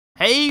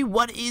Hey,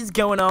 what is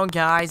going on,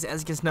 guys?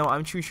 As you guys know,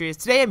 I'm TrueTriz.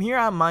 Today I'm here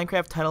on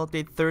Minecraft Title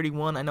Update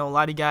 31. I know a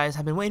lot of you guys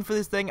have been waiting for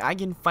this thing. I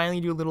can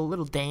finally do a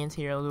little dance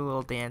here. I'll do a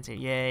little dance here.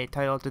 Yay,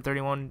 Title Update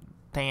 31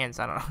 dance.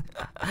 I don't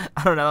know.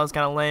 I don't know, that was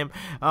kind of lame.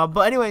 But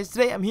anyways,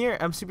 today I'm here.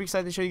 I'm super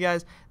excited to show you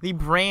guys the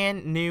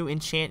brand new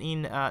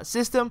enchanting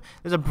system.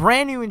 There's a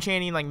brand new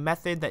enchanting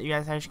method that you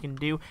guys actually can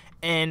do.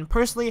 And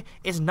personally,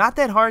 it's not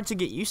that hard to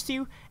get used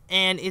to.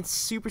 And it's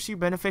super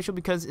beneficial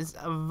because it's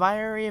a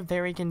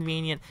very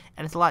convenient,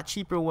 and it's a lot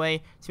cheaper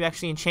way to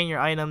actually enchant your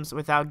items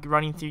without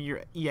running through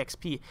your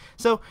EXP.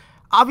 So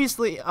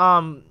obviously,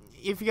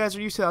 if you guys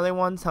are used to the other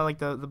ones, how like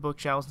the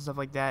bookshelves and stuff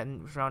like that,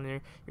 and around your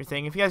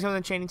thing, if you guys go to the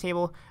enchanting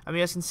table, you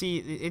guys can see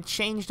it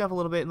changed up a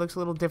little bit. It looks a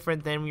little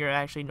different than we are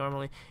actually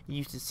normally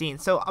used to seeing.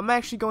 So I'm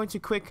actually going to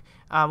quick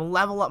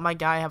level up my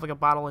guy. I have like a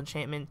bottle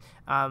enchantment,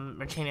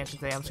 or chain I should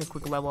say. I'm just gonna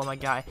quick level up my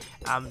guy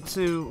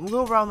to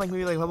go around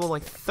maybe level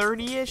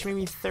 30ish,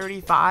 maybe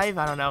 35.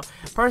 I don't know.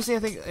 Personally, I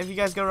think if you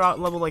guys go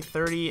around level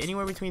 30,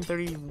 anywhere between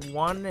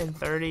 31 and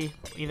 30,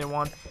 either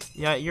one,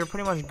 yeah, you're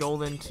pretty much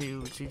golden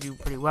to do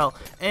pretty well.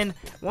 And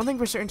one thing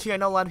for certain too, I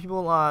know a lot of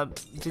people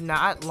did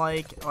not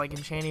like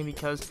enchanting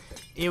because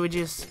it would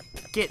just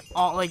get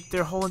all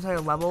their whole entire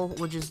level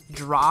would just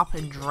drop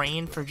and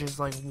drain for just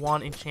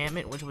one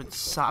enchantment, which would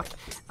suck.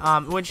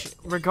 Which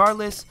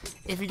regardless,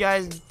 if you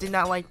guys did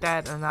not like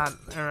that or not,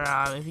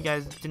 or if you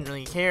guys didn't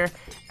really care,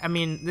 I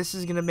mean, this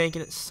is gonna make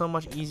it so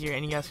much easier,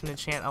 and you guys can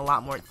enchant a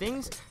lot more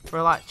things for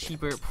a lot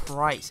cheaper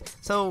price.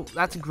 So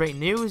that's great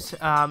news.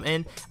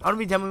 And I'm gonna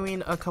be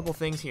demoing a couple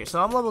things here.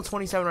 So I'm level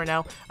 27 right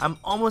now. I'm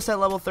almost at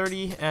level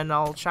 30, and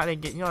I'll try to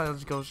get, I'll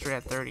just go straight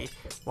at 30.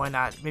 Why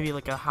not? Maybe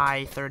like a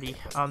high 30.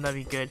 That'd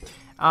be good.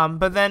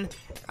 But then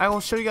I will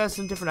show you guys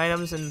some different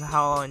items and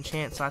how I'll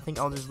enchant, so I think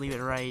I'll just leave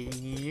it right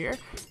here.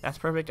 That's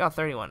perfect. Oh,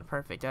 31.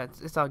 Perfect.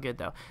 It's all good,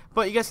 though.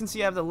 But you guys can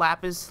see I have the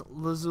lapis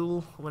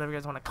luzil, whatever you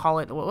guys want to call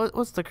it.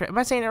 What's the... Am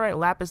I saying it right?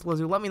 Lapis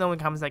luzil. Let me know in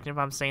the comment section if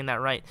I'm saying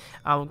that right.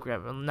 I'll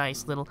grab a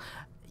nice little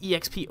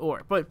EXP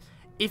ore. But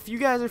if you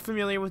guys are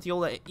familiar with the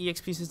old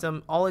EXP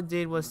system, all it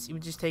did was it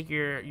would just take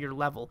your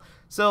level.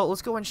 So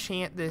let's go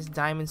enchant this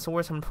diamond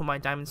sword. So I'm going to put my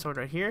diamond sword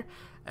right here.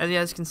 As you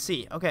guys can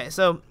see. Okay,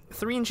 so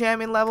 3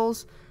 enchantment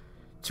levels,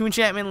 2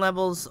 enchantment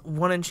levels,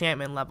 1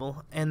 enchantment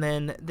level, and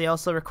then they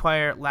also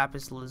require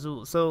lapis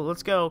lazuli. So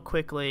let's go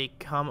quickly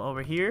come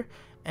over here,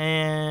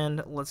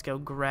 and let's go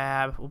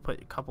grab, we'll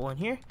put a couple in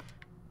here,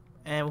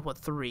 and we'll put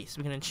 3, so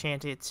we can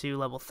enchant it to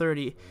level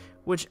 30,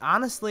 which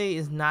honestly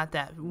is not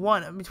that,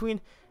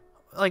 between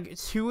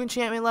 2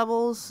 enchantment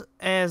levels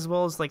as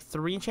well as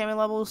 3 enchantment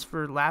levels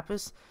for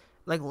lapis.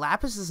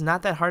 Lapis is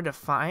not that hard to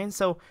find,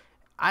 so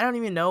I don't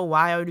even know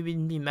why I would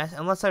even be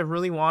unless I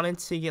really wanted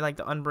to get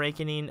the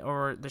unbreaking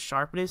or the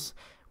sharpness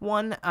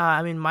one.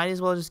 I mean, might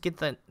as well just get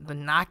the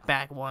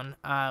knockback one,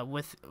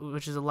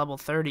 which is a level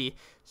 30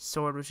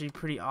 sword, which is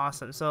pretty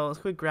awesome. So let's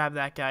quick grab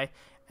that guy,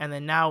 and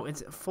then now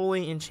it's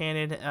fully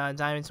enchanted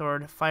diamond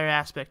sword, fire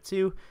aspect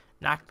 2,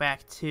 knockback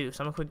 2.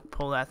 So I'm gonna quick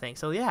pull that thing.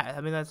 So yeah,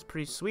 I mean that's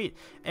pretty sweet.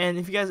 And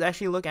if you guys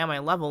actually look at my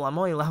level, I'm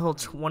only level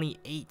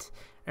 28,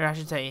 or I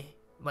should say,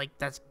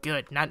 that's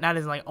good. Not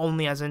as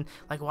only as in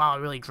wow,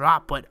 it really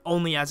dropped, but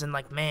only as in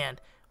man,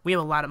 we have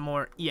a lot of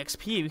more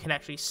EXP we can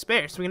actually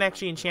spare, so we can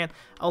actually enchant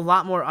a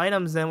lot more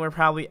items than we're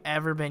probably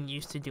ever been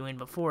used to doing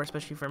before,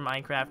 especially for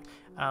Minecraft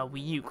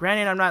Wii U.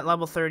 Granted, I'm not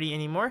level 30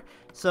 anymore,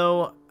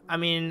 so I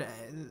mean,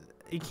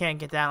 you can't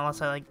get that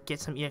unless I get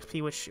some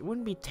EXP, which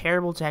wouldn't be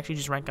terrible to actually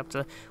just rank up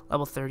to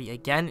level 30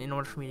 again in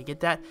order for me to get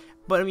that.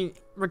 But I mean,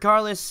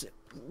 regardless,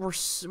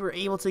 we're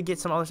able to get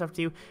some other stuff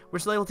too. We're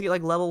still able to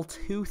get level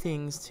 2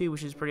 things too,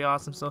 which is pretty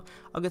awesome. So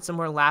I'll get some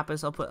more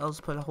lapis. I'll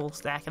just put a whole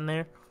stack in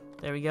there.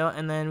 There we go.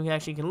 And then we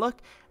can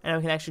look, and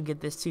we can actually get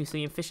this too. So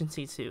the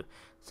efficiency too.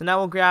 So now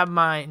we'll grab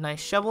my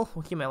nice shovel.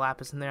 We'll keep my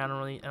lapis in there. I don't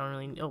really.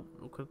 Oh,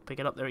 we'll quick pick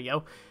it up. There we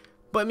go.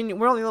 But I mean,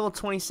 we're only level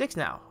 26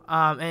 now,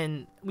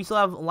 and we still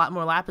have a lot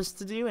more lapis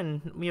to do,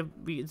 and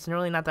it's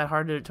really not that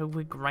hard to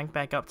rank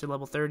back up to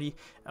level 30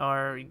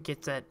 or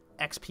get that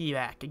XP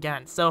back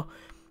again. So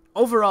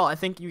overall, I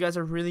think you guys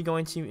are really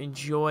going to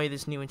enjoy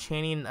this new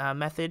enchanting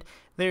method.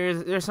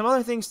 There's some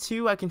other things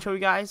too I can show you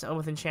guys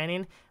with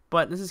enchanting,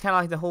 but this is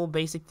kind of the whole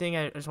basic thing.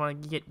 I just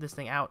want to get this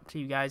thing out to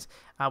you guys,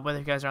 whether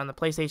you guys are on the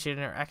PlayStation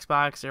or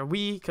Xbox or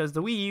Wii, because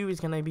the Wii U is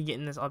going to be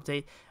getting this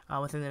update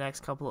within the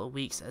next couple of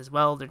weeks as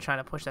well. They're trying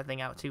to push that thing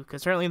out too,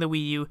 because certainly the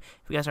Wii U,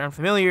 if you guys are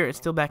unfamiliar, it's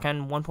still back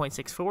on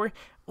 1.64,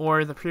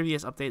 or the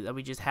previous update that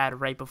we just had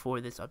right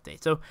before this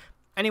update. So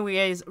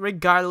anyways,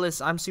 regardless,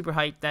 I'm super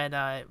hyped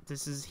that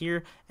this is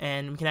here,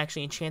 and we can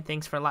actually enchant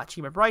things for a lot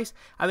cheaper price.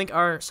 I think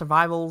our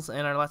survivals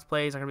and our Let's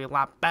Plays are going to be a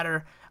lot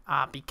better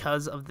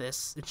because of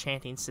this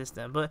enchanting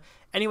system. But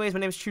anyways,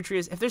 my name is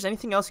TrueTriz. If there's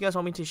anything else you guys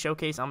want me to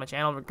showcase on my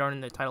channel regarding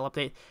the title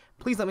update,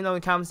 please let me know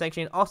in the comment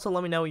section. Also,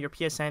 let me know your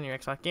PSN, your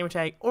Xbox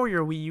gamertag, or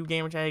your Wii U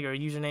gamertag, or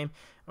username,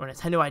 or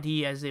Nintendo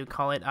ID, as they would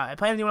call it. I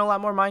plan on doing a lot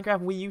more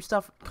Minecraft Wii U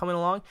stuff coming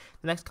along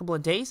the next couple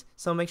of days,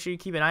 so make sure you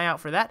keep an eye out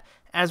for that,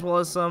 as well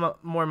as some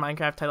more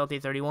Minecraft Title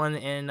Update 31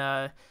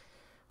 and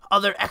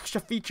other extra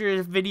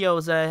feature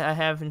videos that I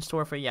have in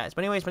store for you guys.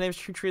 But anyways, my name is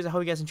TrueTriz. I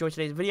hope you guys enjoyed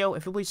today's video.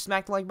 If you'll please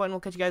smack the like button, we'll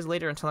catch you guys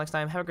later. Until next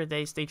time, have a great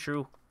day. Stay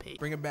true. Peace.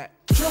 Bring it back.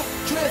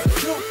 TrueTriz.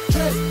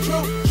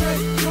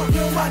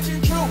 You're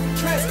watching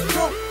TrueTriz.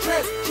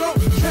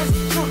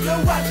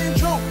 You're watching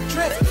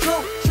TrueTriz.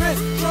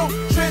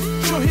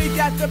 He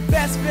got the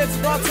best bits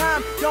of all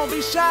time. Don't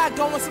be shy.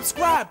 Go and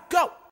subscribe. Go.